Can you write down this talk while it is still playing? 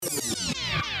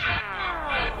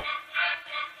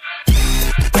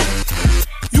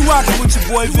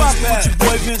boy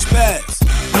Vince Paz.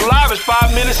 You're live at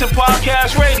 5 Minutes in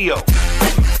Podcast Radio.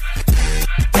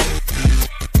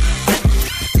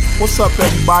 What's up,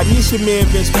 everybody? It's your man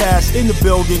Vince Paz in the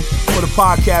building for the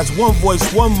podcast. One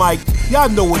voice, one mic. Y'all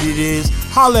know what it is.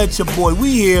 Holla at your boy.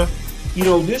 We here. You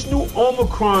know, this new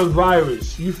Omicron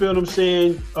virus, you feel what I'm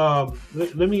saying?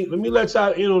 Let me let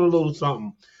y'all in on a little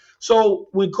something. So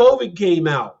when COVID came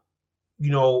out,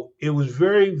 you know, it was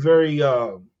very, very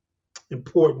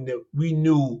important that we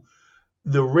knew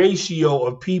the ratio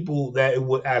of people that it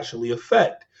would actually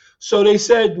affect. So they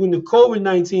said when the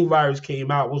COVID-19 virus came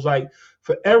out, it was like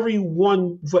for every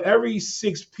one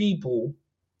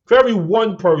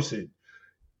person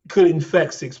could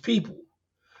infect 6 people.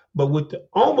 But with the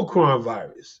Omicron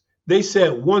virus, they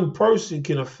said one person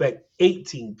can affect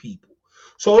 18 people.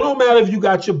 So it don't matter if you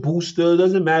got your booster. It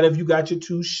doesn't matter if you got your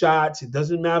 2 shots. It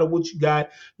doesn't matter what you got.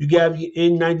 You got your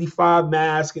N95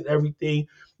 mask and everything.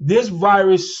 This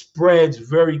virus spreads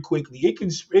very quickly. It can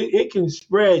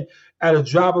spread at a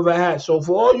drop of a hat. So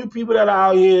for all you people that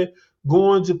are out here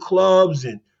going to clubs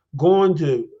and going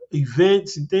to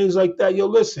events and things like that, yo,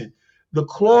 listen, the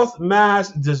cloth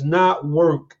mask does not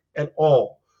work at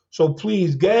all. So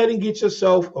please go ahead and get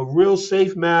yourself a real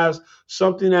safe mask,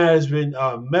 something that has been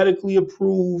medically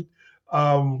approved.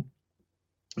 You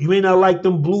may not like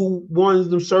them blue ones,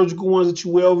 them surgical ones that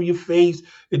you wear over your face.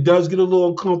 It does get a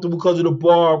little uncomfortable because of the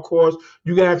bar, of course.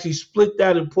 You can actually split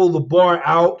that and pull the bar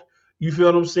out. You feel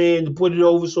what I'm saying? To put it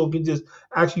over so it can just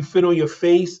actually fit on your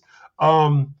face.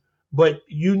 But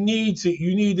you need to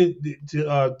use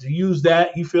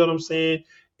that. You feel what I'm saying?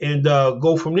 And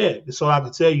go from there. That's all I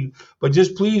can tell you. But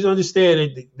just please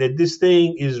understand that this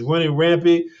thing is running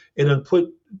rampant. And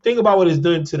think about what it's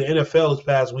done to the NFL this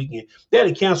past weekend. They had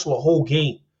to cancel a whole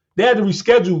game. They had to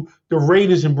reschedule the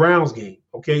Raiders and Browns game.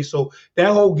 Okay, so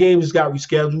that whole game just got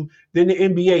rescheduled. Then the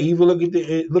NBA, even look at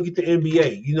the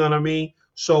NBA. You know what I mean?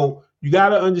 So you got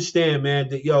to understand, man,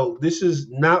 that this is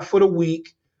not for the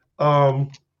weak. You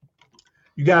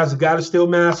guys have got to still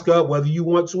mask up, whether you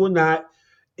want to or not.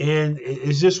 And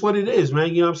it's just what it is,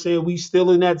 man. You know what I'm saying? We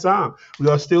still in that time. We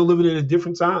are still living in a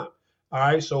different time. All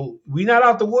right. So we not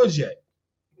out the woods yet.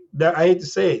 That I hate to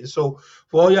say it. So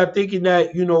for all y'all thinking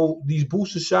that, these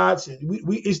booster shots,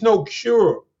 it's no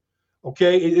cure.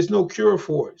 Okay. It's no cure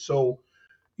for it. So,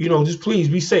 just please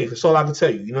be safe. That's all I can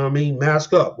tell you. You know what I mean?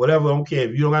 Mask up, whatever. I don't care.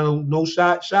 If you don't got no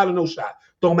shot or no shot,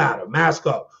 don't matter. Mask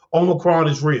up. Omicron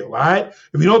is real. All right.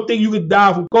 If you don't think you could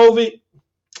die from COVID,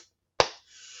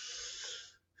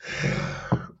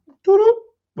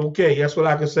 okay, that's what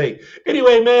I can say.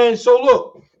 Anyway, man, so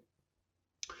look,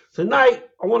 tonight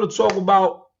I want to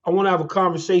have a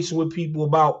conversation with people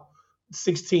about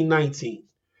 1619.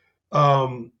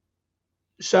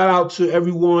 Shout out to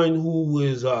everyone who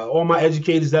is, all my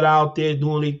educators that are out there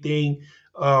doing their thing.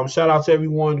 Shout out to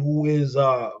everyone who is,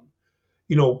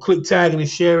 click tagging and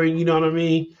sharing, you know what I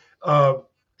mean?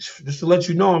 Just to let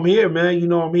you know I'm here,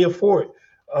 man. I'm here for it.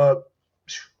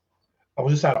 I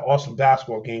was just at an awesome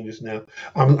basketball game just now.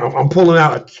 I'm pulling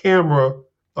out a camera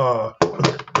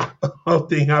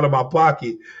thing out of my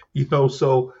pocket,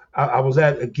 so I was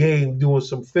at a game doing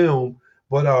some film.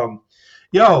 But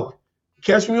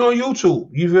catch me on YouTube.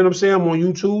 You feel what I'm saying? I'm on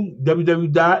YouTube,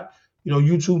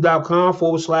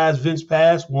 youtube.com/Vince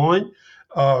Paz 1.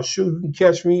 Sure, you can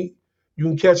catch me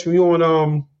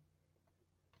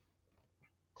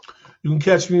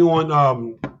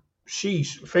on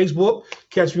Facebook.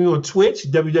 Catch me on Twitch,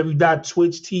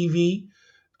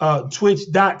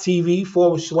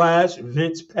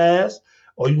 twitch.tv/Vince Paz,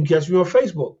 or you can catch me on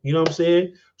Facebook. You know what I'm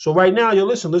saying? So right now,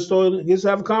 listen, let's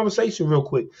have a conversation real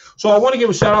quick. So I want to give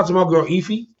a shout out to my girl,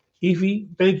 Efi. Efi,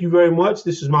 thank you very much.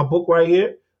 This is my book right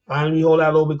here. Let me hold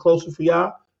that a little bit closer for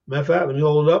y'all. Matter of fact, let me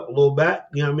hold it up a little back.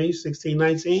 You know what I mean?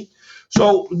 1619.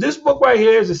 So this book right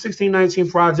here is a 1619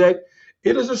 project.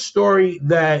 It is a story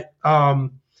that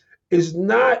is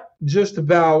not just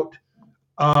about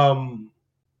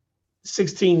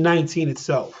 1619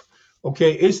 itself.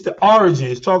 Okay, it's the origin.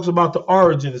 It talks about the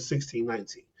origin of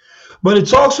 1619. But it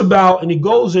talks about, and it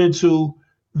goes into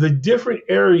the different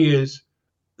areas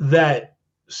that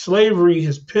slavery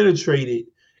has penetrated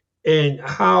and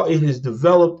how it has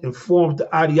developed and formed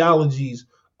the ideologies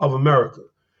of America.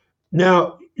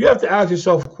 Now, you have to ask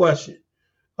yourself a question,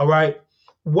 all right?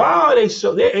 Why are they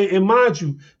so, and mind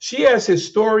you, she has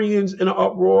historians in an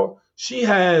uproar. She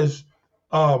has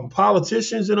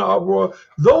politicians in an uproar.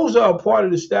 Those are a part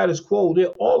of the status quo.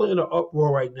 They're all in an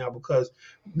uproar right now because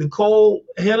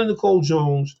Hannah Nicole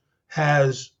Jones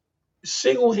has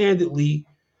single-handedly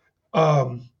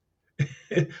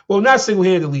well, not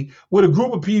single-handedly, with a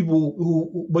group of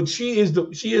people but she is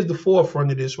the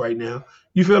forefront of this right now.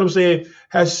 You feel what I'm saying?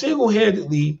 Has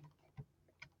single-handedly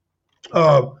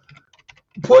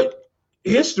put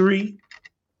history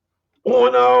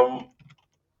on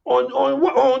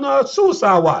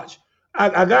suicide watch.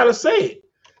 I gotta say it.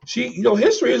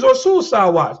 History is on suicide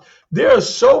watch. There are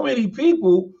so many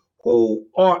people who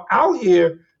are out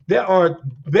here that are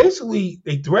basically,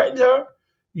 they threatened her.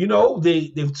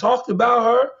 They've talked about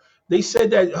her. They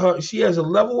said that she has a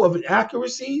level of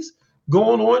inaccuracies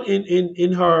going on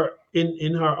in her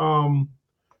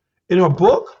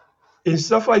book and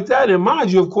stuff like that. And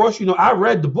mind you, of course, I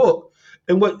read the book,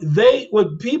 and what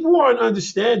people aren't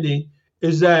understanding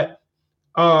is that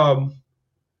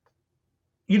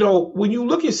when you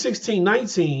look at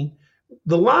 1619,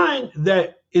 the line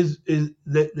that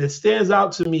that stands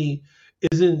out to me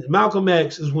is in Malcolm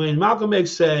X, is when Malcolm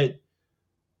X said,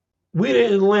 "We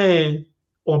didn't land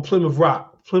on Plymouth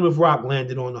Rock. Plymouth Rock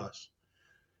landed on us."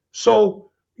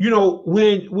 So,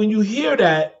 when you hear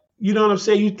that, you know what I'm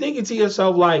saying, you're thinking to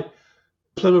yourself like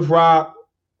Plymouth Rock,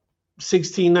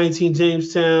 1619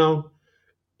 Jamestown,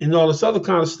 and all this other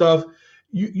kind of stuff.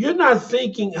 You're not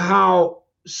thinking how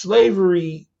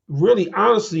slavery really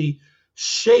honestly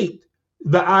shaped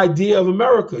the idea of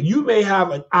America. You may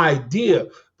have an idea,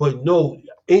 but no,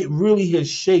 it really has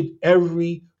shaped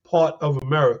every part of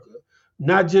America,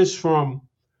 not just from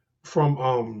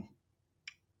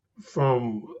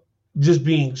just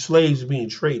being slaves being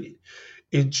traded.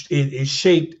 It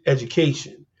shaped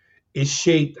education. It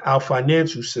shaped our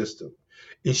financial system.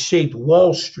 It shaped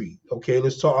Wall Street. Okay,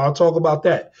 I'll talk about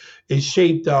that. It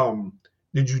shaped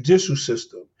the judicial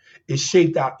system. It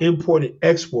shaped our import and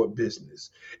export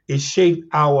business. It shaped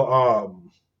our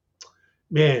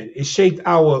it shaped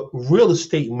our real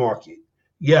estate market.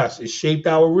 Yes, it shaped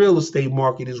our real estate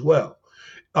market as well.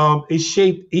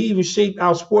 It even shaped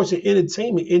our sports and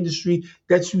entertainment industry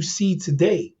that you see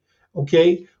today.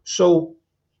 Okay, so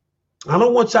I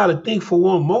don't want y'all to think for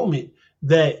one moment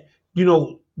that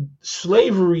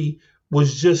slavery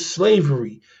was just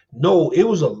slavery. No, it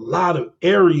was a lot of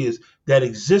areas that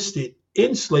existed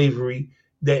in slavery,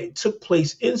 that took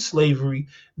place in slavery,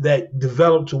 that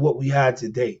developed to what we had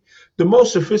today. One of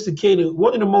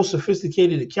the most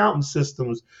sophisticated accounting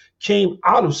systems came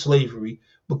out of slavery,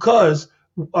 because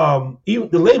even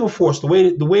the labor force, the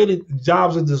way that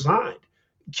jobs are designed,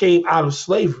 came out of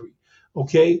slavery.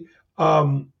 Okay.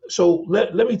 So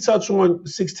let me touch on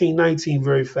 1619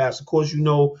 very fast. Of course, you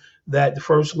know that the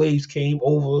first slaves came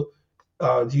over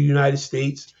the United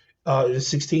States in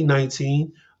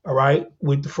 1619, all right,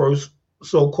 with the first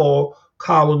so-called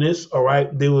colonists, all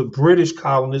right. They were British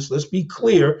colonists. Let's be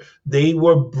clear. They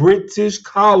were British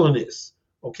colonists,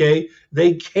 okay?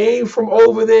 They came from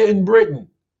over there in Britain,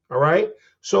 all right?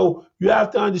 So you have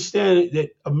to understand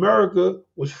that America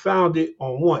was founded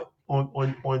on what?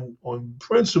 On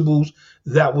principles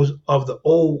that was of the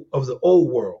old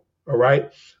world, all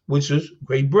right, which is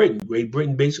Great Britain. Great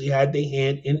Britain basically had their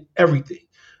hand in everything.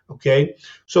 Okay,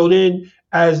 so then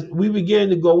as we began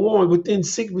to go on between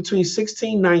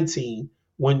 1619,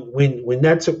 when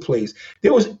that took place,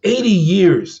 there was 80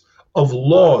 years of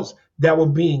laws that were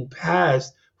being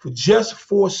passed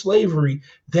for slavery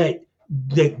that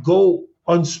go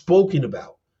unspoken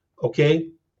about. Okay.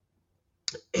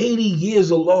 80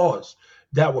 years of laws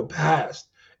that were passed.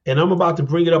 And I'm about to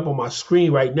bring it up on my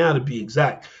screen right now to be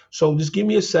exact. So just give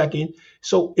me a second.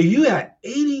 So if you had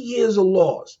 80 years of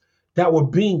laws that were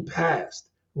being passed,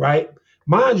 right?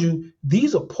 Mind you,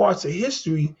 these are parts of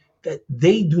history that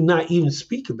they do not even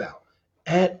speak about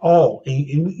at all.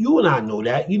 And you and I know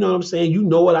that. You know what I'm saying? You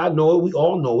know it, I know it, we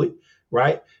all know it,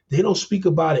 right? They don't speak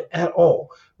about it at all.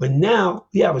 But now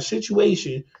we have a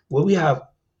situation where we have,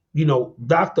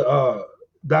 Dr.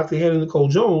 Hannah Nicole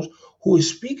Jones, who is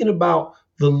speaking about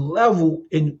the level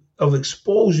of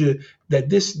exposure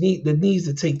that needs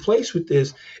to take place with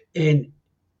this, and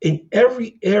in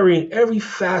every area, in every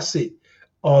facet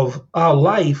of our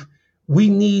life,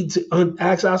 we need to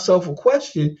ask ourselves a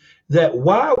question: that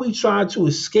why are we trying to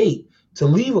escape, to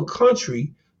leave a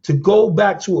country, to go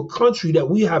back to a country that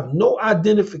we have no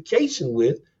identification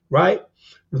with, right?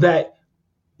 That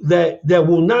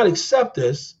will not accept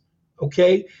us,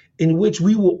 okay? In which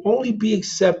we will only be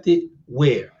accepted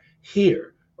where?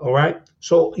 Here. All right.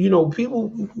 So,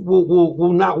 people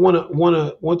will not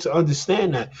want to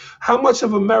understand that. How much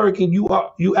of American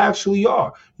you actually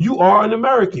are. You are an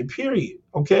American, period.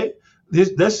 Okay.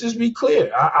 Let's just be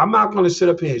clear. I'm not going to sit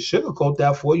up here and sugarcoat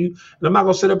that for you. And I'm not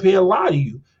going to sit up here and lie to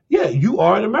you. Yeah, you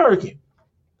are an American.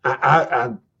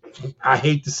 I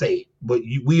hate to say it, but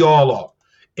we all are.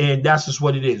 And that's just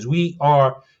what it is. We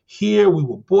are here, we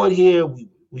were bought here, we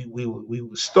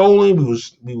were stolen,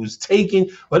 we was taken,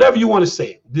 whatever you want to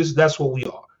say. That's what we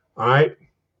are. All right.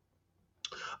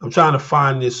 I'm trying to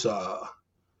find this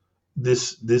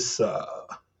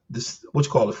what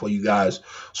you call it for you guys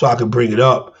so I can bring it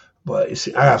up. But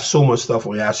I got so much stuff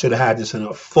on here. I should have had this in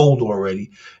a folder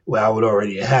already where I would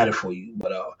already have had it for you.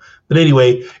 But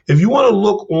anyway, if you want to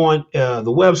look on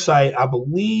the website, I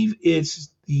believe it's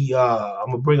I'm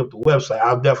gonna bring up the website.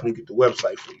 I'll definitely get the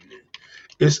website for you.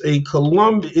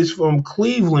 It's from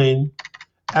Cleveland.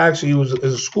 Actually, it's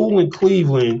a school in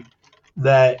Cleveland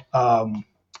that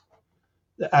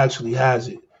actually has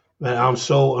it. Man, I'm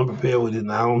so unprepared with it,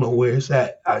 and I don't know where it's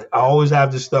at. I always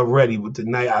have this stuff ready, but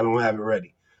tonight I don't have it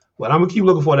ready. But I'm gonna keep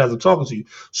looking for it as I'm talking to you.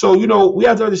 So we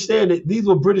have to understand that these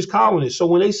were British colonists. So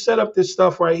when they set up this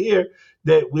stuff right here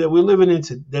that we're living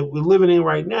in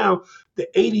right now, the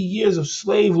 80 years of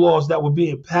slave laws that were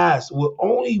being passed were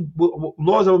only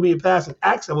laws that were being passed and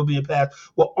acts that were being passed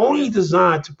were only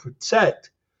designed to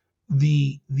protect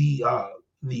the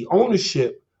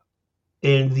ownership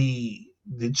and the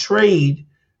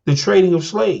trading of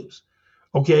slaves.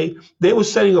 Okay, they were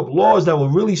setting up laws that were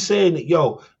really saying that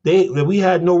that we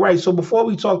had no rights. So before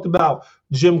we talked about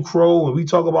Jim Crow and we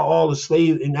talk about all the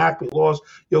slave enactment laws,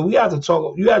 you had to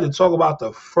talk about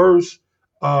the first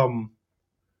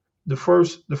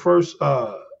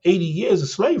 80 years of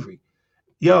slavery.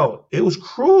 It was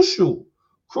crucial.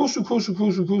 It's in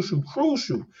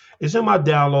my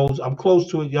downloads. I'm close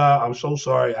to it, y'all. I'm so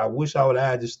sorry. I wish I would have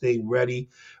had this thing ready,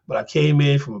 but I came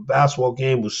in from a basketball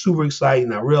game, was super excited,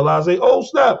 and I realized, oh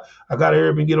snap, I got to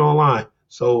hurry up and get online.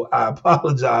 So I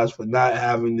apologize for not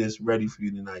having this ready for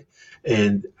you tonight.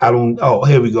 And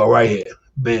here we go, right here.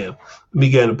 Bam. Let me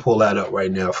get to pull that up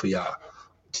right now for y'all.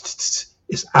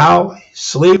 It's our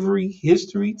slavery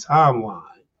history timeline.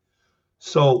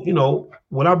 So,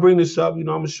 when I bring this up, I'm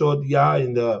gonna show it to y'all,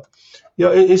 and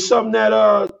it's something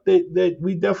that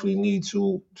we definitely need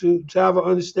to have an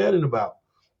understanding about.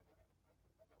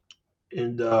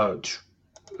 And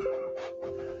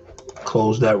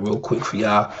close that real quick for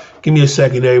y'all. Give me a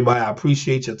second, everybody. I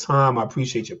appreciate your time. I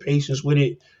appreciate your patience with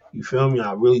it. You feel me?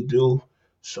 I really do.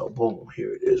 So, boom,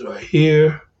 here it is right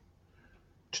here.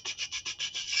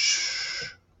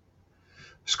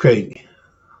 It's crazy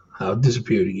how it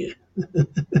disappeared again.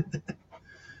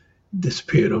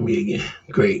 Disappeared on me again.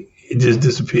 Great. It just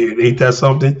disappeared. Ain't that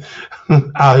something?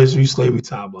 Our history slavery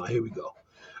timeline. Here we go.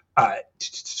 All right.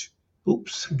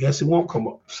 Oops. I guess it won't come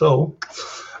up. So,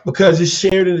 because it's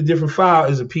shared in a different file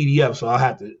as a PDF, so I'll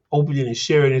have to open it and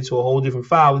share it into a whole different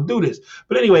file to do this.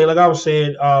 But anyway, like I was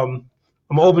saying, I'm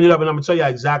gonna open it up and I'm gonna tell you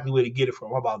exactly where to get it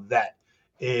from. How about that?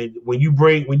 And when you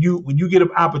get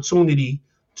an opportunity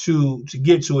to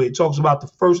get to it, it talks about the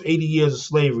first 80 years of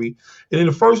slavery. And in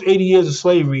the first 80 years of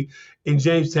slavery in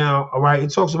Jamestown, all right, it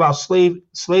talks about slave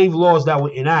laws that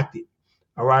were enacted.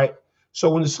 All right. So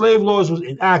when the slave laws was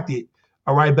enacted,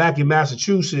 all right, back in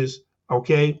Massachusetts,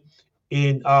 okay,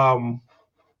 in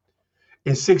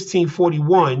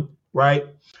 1641, right,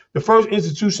 the first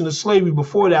institution of slavery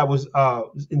before that was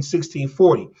in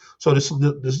 1640. So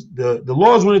the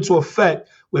laws went into effect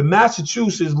when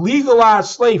Massachusetts legalized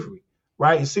slavery,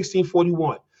 right, in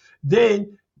 1641.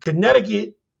 Then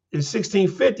Connecticut in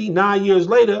 1650, 9 years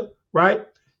later, right,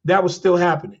 that was still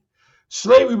happening.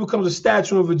 Slavery becomes a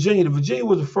statute in Virginia. Virginia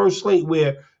was the first state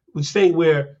where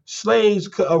slaves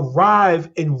could arrive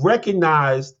and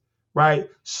recognize, right,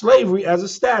 slavery as a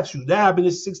statute. That happened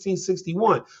in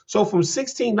 1661. So from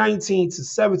 1619 to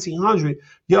 1700,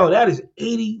 that is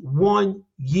 81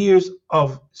 years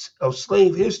of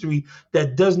slave history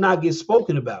that does not get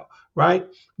spoken about, right?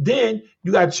 Then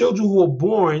you got children who were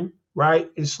born, right,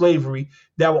 in slavery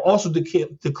that were also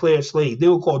declared slaves. They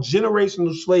were called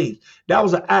generational slaves. That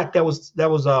was an act that was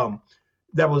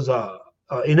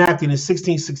enacted in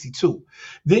 1662.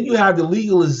 Then you have the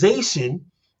legalization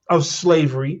of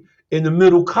slavery in the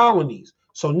middle colonies.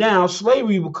 So now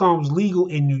slavery becomes legal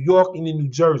in New York and in New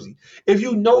Jersey. If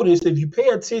you notice, if you pay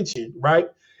attention, right,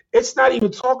 it's not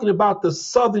even talking about the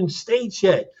southern states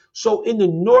yet. So in the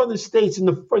northern states, in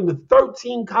the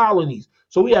 13 colonies,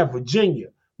 so we have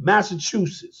Virginia,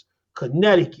 Massachusetts,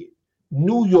 Connecticut,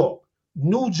 New York,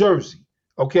 New Jersey,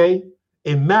 okay,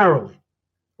 and Maryland,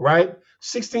 right?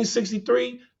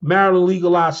 1663, Maryland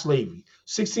legalized slavery.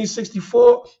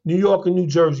 1664, New York and New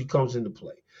Jersey comes into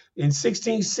play. In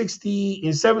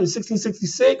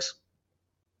 1666,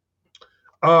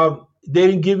 they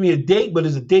didn't give me a date, but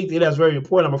there's a date that's very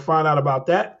important. I'm gonna find out about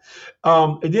that.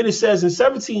 And then it says in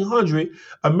 1700,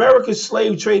 America's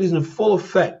slave trade is in full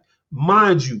effect.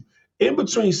 Mind you, In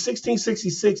between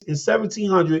 1666 and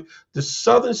 1700, the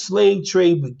Southern slave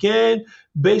trade began.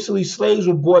 Basically, slaves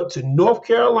were brought to North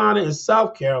Carolina and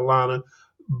South Carolina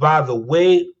by the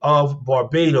way of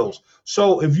Barbados.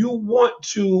 So if you want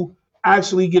to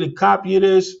actually get a copy of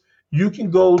this, you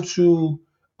can go to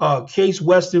Case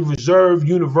Western Reserve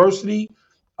University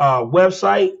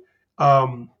website.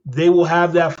 They will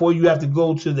have that for you. You have to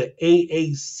go to the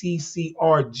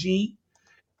AACCRG,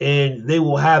 and they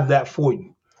will have that for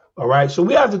you. All right. So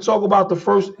we have to talk about the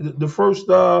first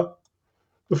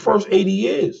 80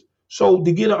 years. So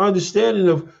to get an understanding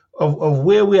of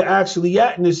where we're actually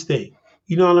at in this thing,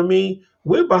 you know what I mean?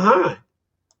 We're behind.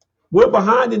 We're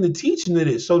behind in the teaching of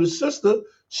this. So the sister,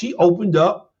 she opened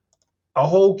up a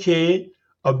whole can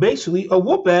of basically a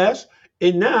whoop ass,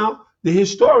 and now the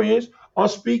historians are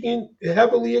speaking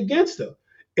heavily against her.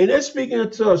 And they're speaking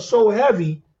to her so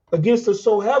heavy, against her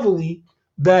so heavily,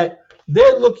 that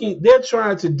they're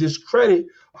trying to discredit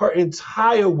her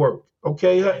entire work.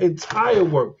 Okay, her entire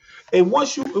work. And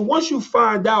once you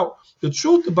find out the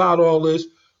truth about all this,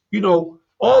 you know,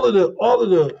 all of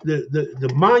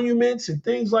the monuments and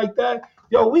things like that.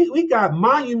 Yo, we got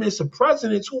monuments of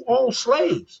presidents who own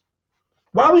slaves.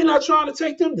 Why are we not trying to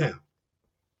take them down?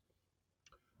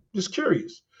 Just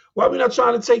curious. Why are we not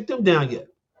trying to take them down yet?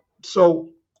 So,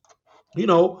 you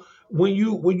know, when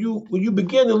you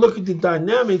begin to look at the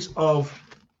dynamics of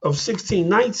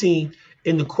 1619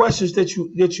 and the questions that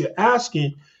you're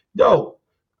asking, yo,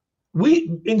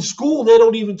 we in school they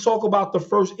don't even talk about the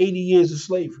first 80 years of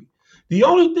slavery. The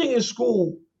only thing in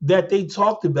school that they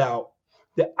talked about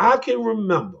that I can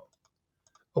remember,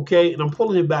 okay, and I'm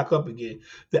pulling it back up again,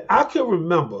 that I can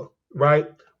remember,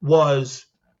 right, was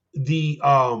the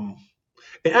and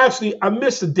actually I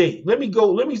missed a date. Let me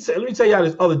tell you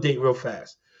this other date real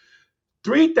fast.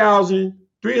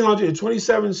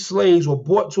 3,327 slaves were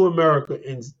brought to America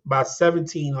by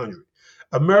 1700.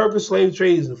 America's slave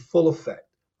trade is in full effect.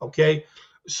 Okay,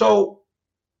 so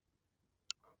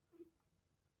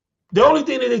the only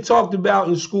thing that they talked about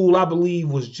in school, I believe,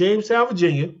 was Jamestown,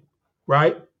 Virginia,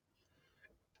 right?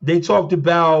 They talked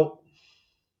about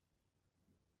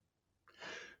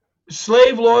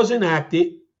slave laws enacted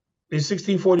in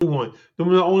 1641. Those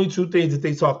were the only two things that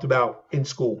they talked about in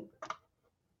school.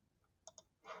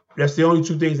 That's the only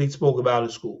two things they spoke about in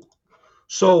school.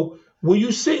 So when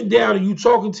you sitting down and you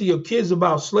talking to your kids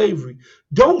about slavery,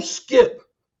 don't skip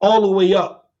all the way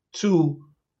up to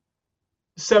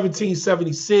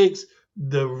 1776,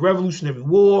 the Revolutionary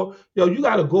War. Yo, you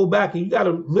got to go back and you got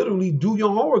to literally do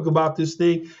your homework about this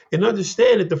thing and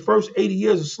understand that the first 80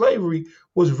 years of slavery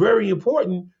was very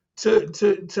important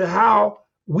to how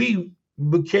we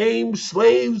became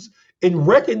slaves and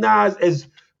recognized as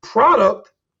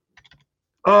product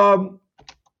in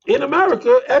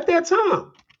America at that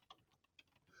time.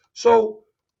 So,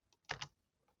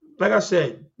 like I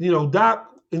said, you know, Doc,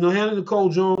 you know, Hannah Nicole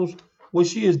Jones, what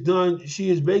she has done, she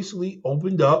has basically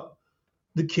opened up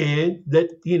the can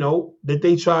that, you know, that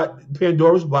they tried,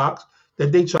 Pandora's box,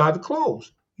 that they tried to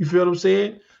close. You feel what I'm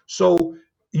saying? So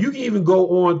you can even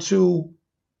go on to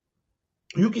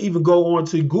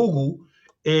Google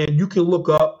and you can look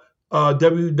up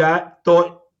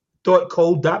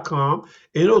www.thoughtcode.com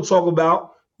and it'll talk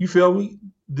about, you feel me,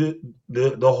 the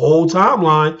whole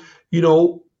timeline, you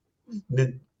know,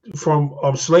 from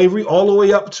slavery all the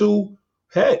way up to,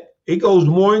 heck, it goes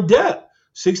more in depth.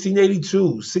 1682,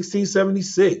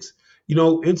 1676, you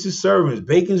know, inter-service,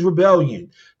 Bacon's Rebellion.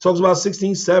 Talks about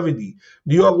 1670.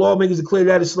 New York lawmakers declared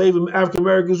that enslaved African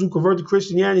Americans who convert to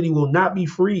Christianity will not be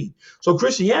freed. So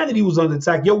Christianity was under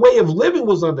attack. Your way of living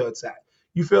was under attack.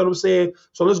 You feel what I'm saying?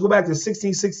 So let's go back to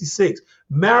 1666.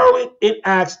 Maryland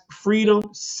enacts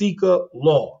freedom seeker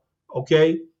law.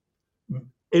 Okay?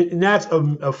 And that's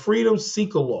a freedom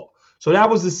seeker law. So that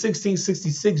was the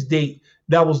 1666 date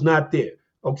that was not there.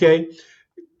 Okay?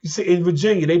 In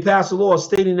Virginia, they passed a law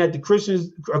stating that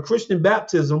Christian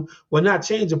baptism will not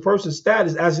change a person's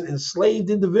status as an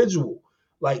enslaved individual.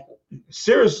 Like,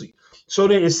 seriously. So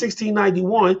then in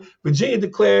 1691, Virginia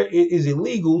declared it is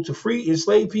illegal to free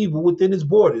enslaved people within its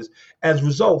borders. As a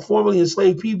result, formerly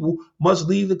enslaved people must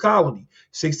leave the colony.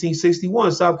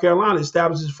 1661, South Carolina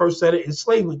establishes its first set of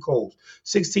enslavement codes.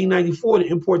 1694, the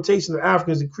importation of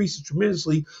Africans increases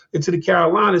tremendously into the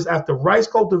Carolinas after rice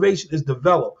cultivation is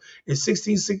developed. In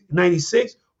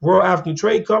 1696, Royal African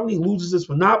Trade Company loses its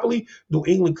monopoly. New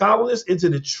England colonists into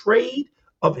the trade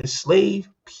of enslaved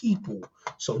people.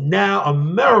 So now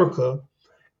America,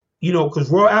 you know, because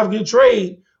Royal African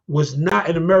Trade was not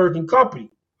an American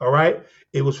company, all right?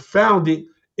 It was founded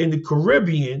in the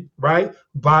Caribbean, right,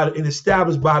 and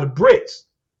established by the Brits,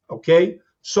 okay?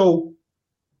 So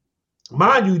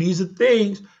Mind you, these are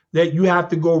things that you have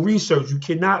to go research. You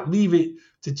cannot leave it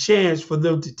to chance for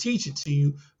them to teach it to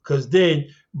you, because then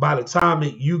by the time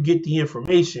that you get the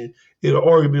information, it'll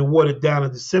already been watered down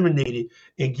and disseminated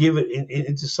and give it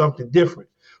into something different.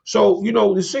 So, the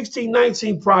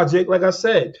 1619 Project, like I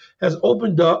said, has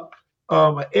opened up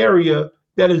an area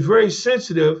that is very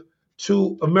sensitive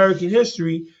to American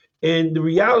history. And the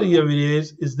reality of it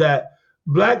is that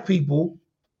black people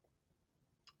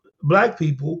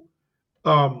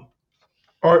are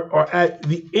at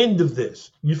the end of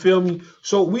this. You feel me?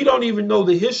 So we don't even know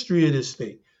the history of this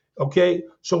thing. Okay.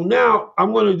 So now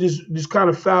I'm going to just kind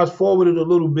of fast forward it a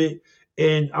little bit,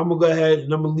 and I'm going to go ahead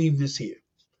and I'm going to leave this here.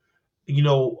 The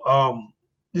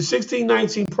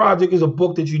 1619 Project is a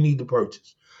book that you need to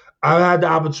purchase. I had the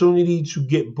opportunity to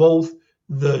get both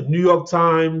the New York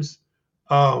Times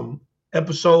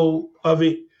episode of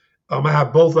it. I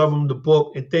have both of them, the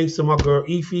book, and thanks to my girl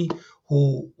Ify,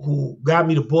 who got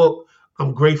me the book.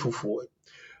 I'm grateful for it.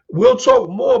 We'll talk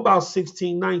more about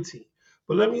 1619,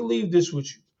 but let me leave this with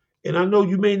you. And I know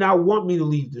you may not want me to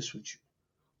leave this with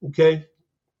you, okay?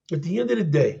 At the end of the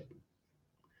day,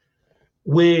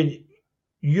 when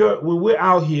we're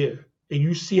out here and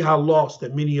you see how lost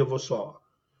that many of us are,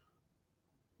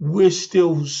 we're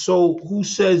still who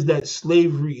says that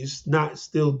slavery is not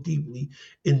still deeply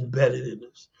embedded in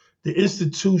us? The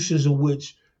institutions in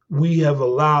which we have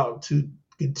allowed to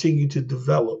continue to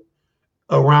develop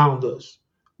around us,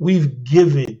 we've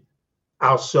given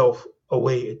ourselves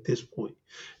away at this point.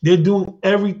 They're doing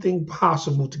everything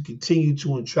possible to continue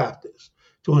to entrap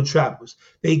us.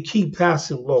 They keep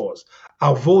passing laws.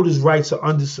 Our voters' rights are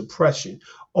under suppression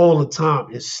all the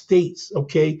time in states,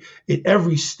 okay? In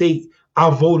every state,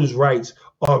 our voters' rights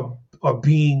are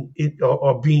being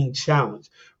challenged.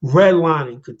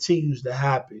 Redlining continues to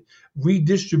happen.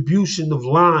 Redistribution of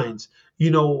lines,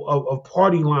 of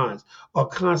party lines are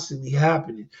constantly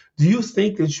happening. Do you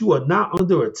think that you are not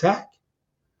under attack?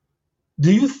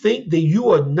 Do you think that you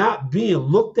are not being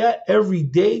looked at every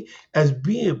day as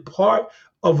being part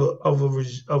of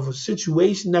a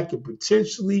situation that could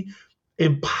potentially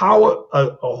empower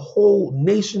a whole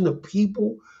nation of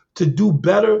people to do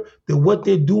better than what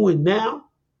they're doing now?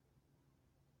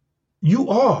 You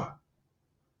are.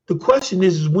 The question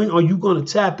is when are you going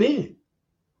to tap in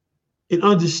and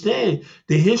understand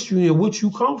the history in which you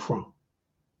come from?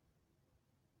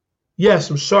 Yes,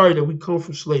 I'm sorry that we come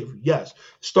from slavery. Yes,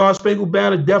 Star Spangled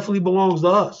Banner definitely belongs to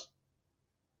us.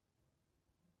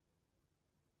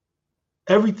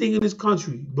 Everything in this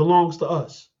country belongs to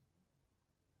us.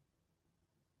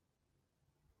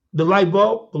 The light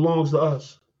bulb belongs to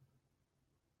us.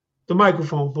 The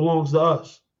microphone belongs to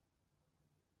us.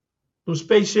 Those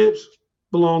spaceships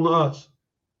belong to us.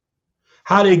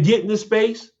 How they get into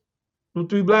space, them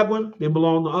 3 black women, they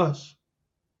belong to us.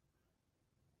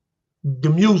 The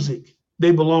music,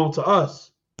 they belong to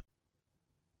us.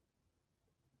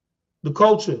 The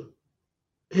culture,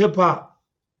 hip hop,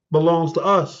 belongs to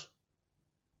us.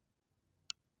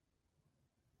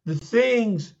 The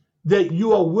things that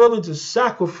you are willing to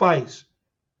sacrifice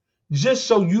just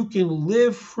so you can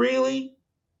live freely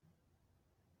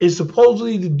and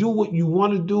supposedly to do what you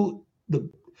want to do,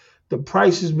 the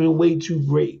price has been way too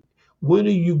great. When are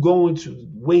you going to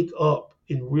wake up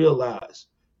and realize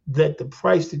that the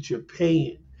price that you're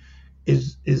paying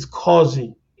is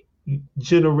causing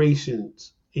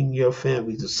generations in your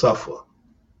family to suffer?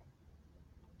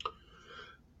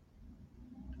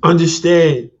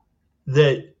 Understand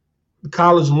that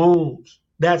college loans,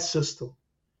 that system,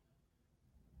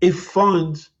 it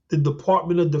funds the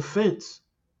Department of Defense.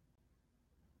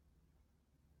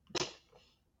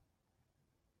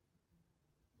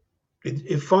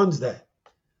 It funds that.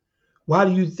 Why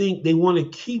do you think they want to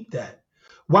keep that?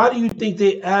 Why do you think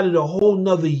they added a whole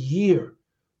nother year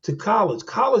to college?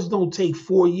 College don't take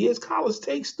 4 years. College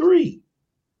takes 3.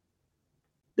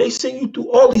 They send you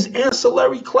through all these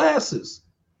ancillary classes.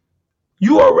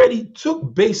 You already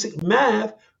took basic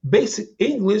math, basic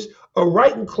English, a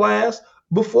writing class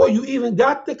before you even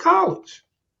got to college.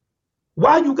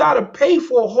 Why you got to pay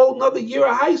for a whole nother year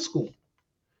of high school?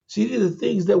 See, these are the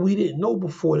things that we didn't know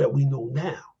before that we know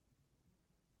now.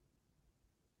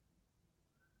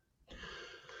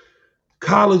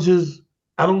 Colleges,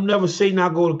 I don't never say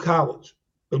not go to college,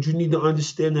 but you need to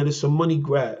understand that it's a money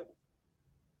grab.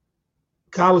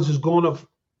 College is going up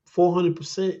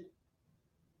 400%.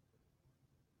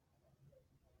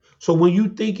 So when you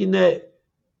thinking that,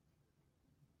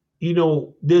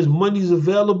 there's monies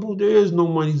available, there is no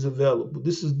monies available.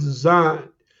 This is designed.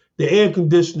 The air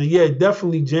conditioner, yeah,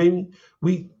 definitely, Jamie.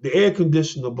 The air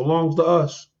conditioner belongs to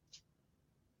us.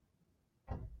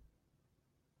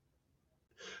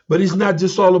 But it's not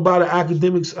just all about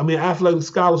athletic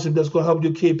scholarship that's going to help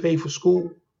your kid pay for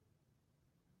school.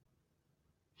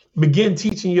 Begin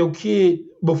teaching your kid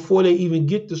before they even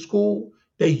get to school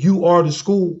that you are the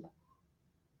school.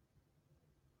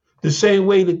 The same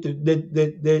way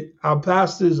that our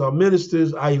pastors, our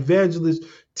ministers, our evangelists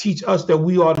teach us that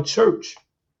we are the church.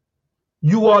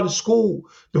 You are the school.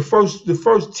 The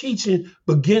first teaching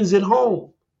begins at home.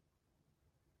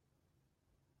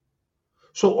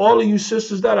 So all of you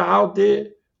sisters that are out there,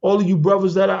 all of you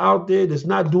brothers that are out there that's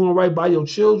not doing right by your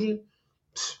children,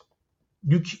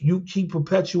 you keep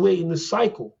perpetuating the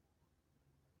cycle.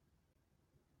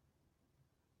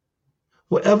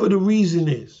 Whatever the reason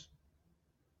is,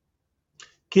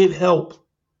 get help.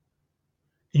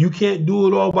 You can't do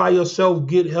it all by yourself.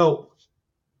 Get help.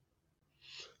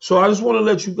 So I just want to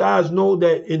let you guys know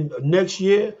that in next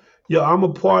year, I'm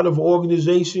a part of an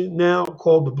organization now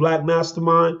called the Black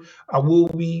Mastermind. I will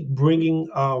be bringing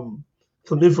some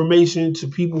information to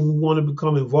people who want to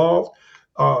become involved.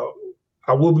 I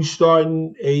will be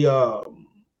starting a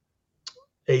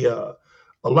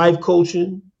life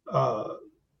coaching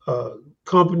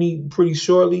company pretty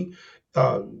shortly,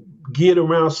 geared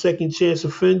around second chance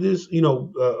offenders.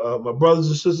 My brothers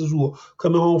and sisters who are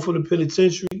coming home from the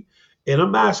penitentiary. And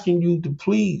I'm asking you to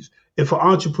please, and for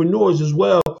entrepreneurs as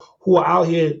well, who are out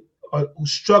here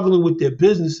struggling with their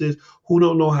businesses, who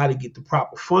don't know how to get the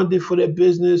proper funding for their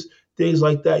business, things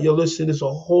like that. Listen, it's a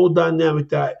whole dynamic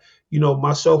that,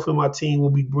 myself and my team will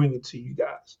be bringing to you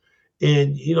guys.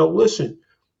 And, listen,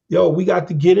 we got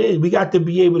to get in. We got to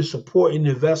be able to support and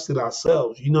invest in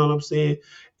ourselves. You know what I'm saying?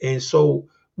 And so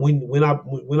when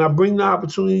I bring the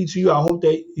opportunity to you, I hope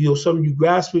that, some of you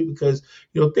grasp it, because,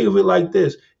 think of it like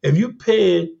this. If you're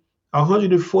paying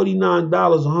 $149,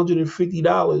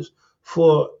 $150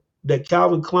 for that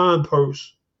Calvin Klein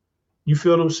purse, you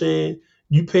feel what I'm saying?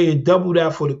 You paying double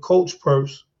that for the Coach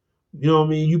purse. You know what I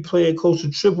mean? You paying close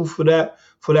to triple for that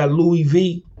Louis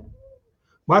V.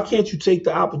 Why can't you take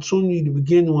the opportunity to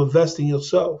begin to invest in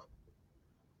yourself?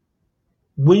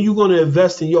 When you going to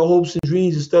invest in your hopes and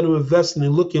dreams instead of investing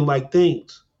in looking like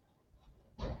things?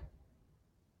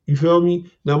 You feel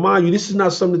me? Now, mind you, this is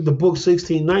not something that the book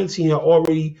 1619 had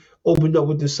already opened up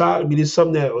with inside of me. This is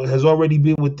something that has already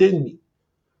been within me.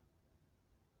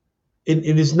 And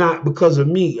it's not because of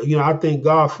me. I thank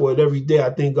God for it every day. I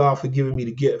thank God for giving me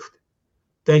the gift.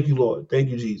 Thank you, Lord. Thank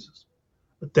you, Jesus.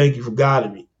 Thank you for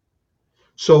guiding me.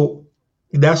 So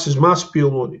that's just my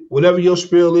spiel on it. Whatever your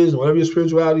spiel is, whatever your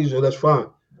spirituality is, that's fine.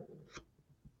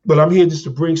 But I'm here just to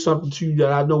bring something to you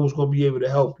that I know is going to be able to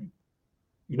help you.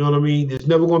 You know what I mean? There's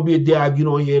never going to be a day I get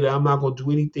on here that I'm not going to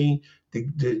do anything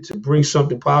to bring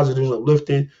something positive and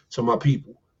uplifting to my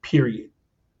people, period.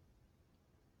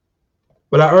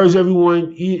 But I urge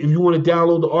everyone, if you want to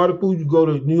download the article, you go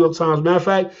to New York Times. Matter of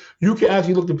fact, you can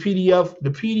actually look the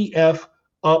PDF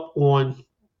up on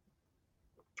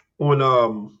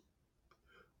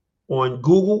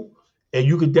Google, and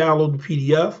you can download the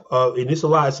PDF. And it's a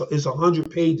lot. It's 100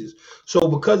 pages. So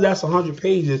because that's 100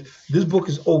 pages, this book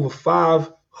is over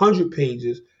 500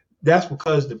 pages. That's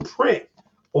because the print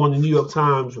on the New York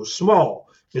Times was small,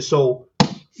 and so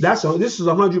this is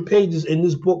 100 pages in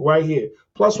this book right here,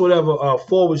 plus whatever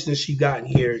forwards that she got in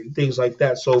here and things like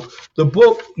that. So the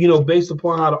book, based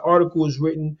upon how the article is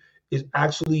written, is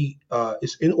actually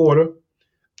it's in order.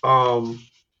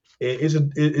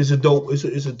 It's a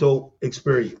dope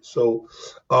experience. So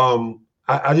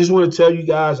I just want to tell you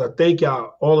guys, I thank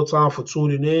y'all all the time for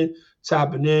tuning in,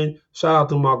 tapping in. Shout out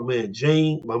to my man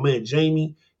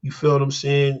Jamie. You feel what I'm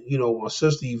saying? My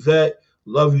sister Yvette,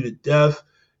 love you to death.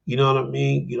 You know what I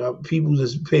mean? People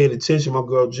that's paying attention. My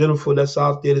girl Jennifer that's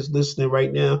out there that's listening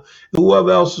right now. And whoever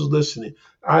else is listening,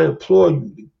 I implore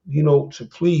you, to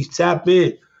please tap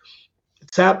in.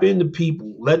 Tap into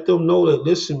people. Let them know that,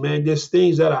 listen, man, there's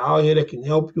things that are out here that can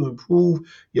help you improve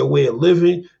your way of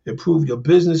living, improve your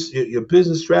business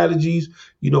strategies,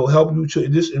 help you to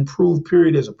just improve,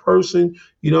 period, as a person.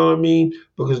 You know what I mean?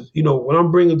 Because, what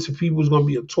I'm bringing to people is going to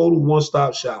be a total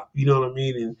one-stop shop. You know what I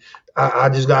mean? And I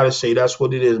just got to say, that's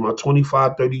what it is. My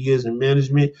 25, 30 years in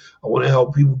management, I want to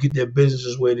help people get their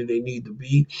businesses where they need to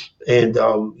be. And,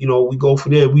 we go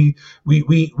from there. We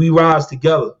rise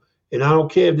together. And I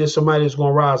don't care if there's somebody that's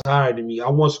going to rise higher than me. I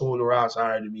want someone to rise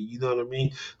higher than me. You know what I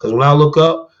mean? Because when I look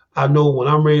up, I know when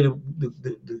I'm ready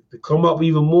to come up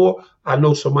even more, I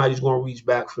know somebody's going to reach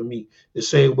back for me the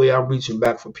same way I'm reaching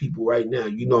back for people right now.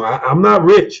 I'm not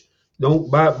rich,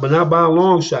 but not by a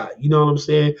long shot. You know what I'm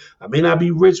saying? I may not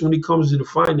be rich when it comes to the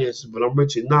finances, but I'm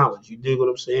rich in knowledge. You dig what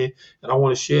I'm saying? And I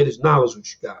want to share this knowledge with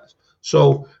you guys.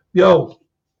 So,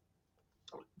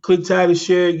 Click, tag, and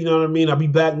share. You know what I mean? I'll be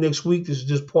back next week. This is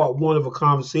just part 1 of a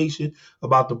conversation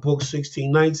about the book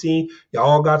 1619. Y'all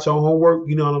all got your homework.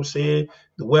 You know what I'm saying?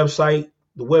 The website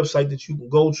that you can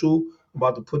go to. I'm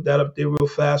about to put that up there real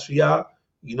fast for y'all.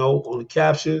 You know, on the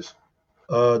captions.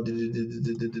 And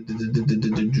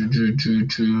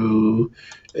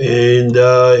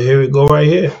here we go right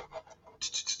here.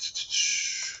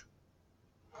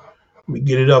 Let me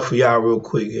get it up for y'all real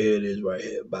quick. Here it is right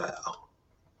here. Bio.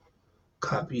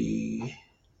 Copy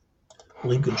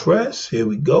link address. Here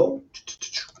we go.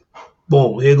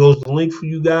 Boom. Here goes the link for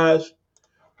you guys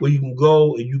where you can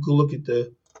go and you can look at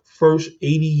the first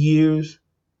 80 years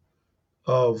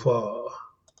of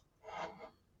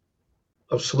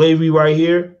slavery right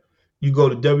here. You go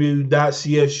to www.csu.ohu.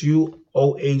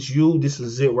 This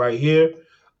is it right here.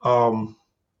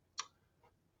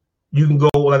 You can go,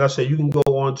 like I said, you can go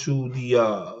onto the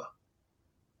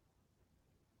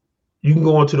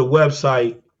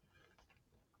website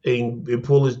and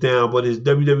pull this down, but it's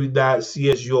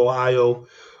www.csu.ohio.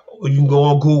 You can go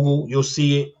on Google, you'll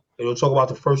see it. It'll talk about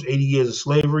the first 80 years of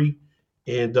slavery.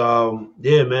 And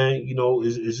yeah, man, you know,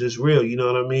 it's just real. You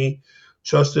know what I mean?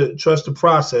 Trust the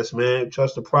process, man.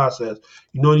 Trust the process.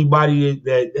 You know anybody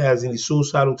that has any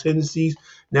suicidal tendencies?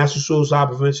 National Suicide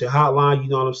Prevention Hotline. You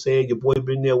know what I'm saying? Your boy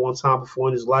been there one time before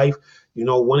in his life. You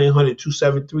know,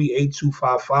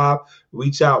 1-800-273-8255.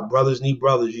 Reach out. Brothers need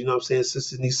brothers. You know what I'm saying?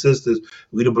 Sisters need sisters.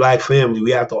 We the Black family. We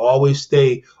have to always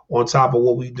stay on top of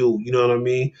what we do. You know what I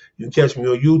mean? You can catch me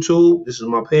on YouTube. This is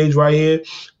my page right here.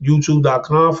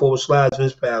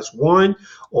 YouTube.com/VincePass1.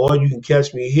 Or you can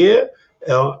catch me here.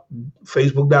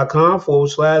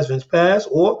 Facebook.com/VincePass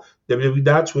or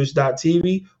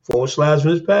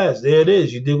www.twitch.tv/VincePass. There it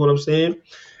is. You dig what I'm saying?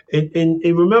 And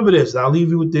remember this. I'll leave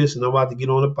you with this, and I'm about to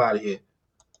get on up out of here.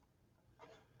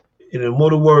 In the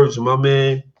immortal words of my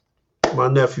man, my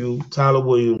nephew, Tyler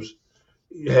Williams,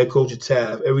 head coach at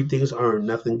TAF, everything is earned,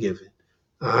 nothing given.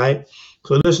 All right?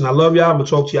 So listen, I love y'all. I'm going to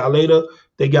talk to y'all later.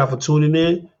 Thank y'all for tuning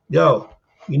in. Yo,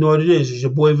 you know what it is. It's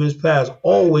your boy Vince Pass,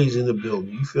 always in the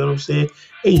building. You feel what I'm saying?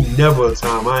 Ain't never a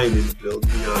time I ain't in the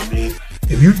building. You know what I mean?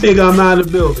 If you think I'm not in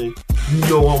the building, you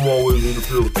know I'm always in the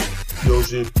building. You know what I'm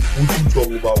saying? What you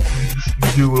talking about, please?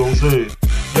 You get what I'm saying?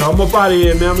 Yo, I'm up out of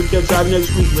here, man. I'm going to catch y'all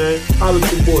next week, man. Holla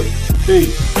at your boy.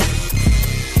 Peace.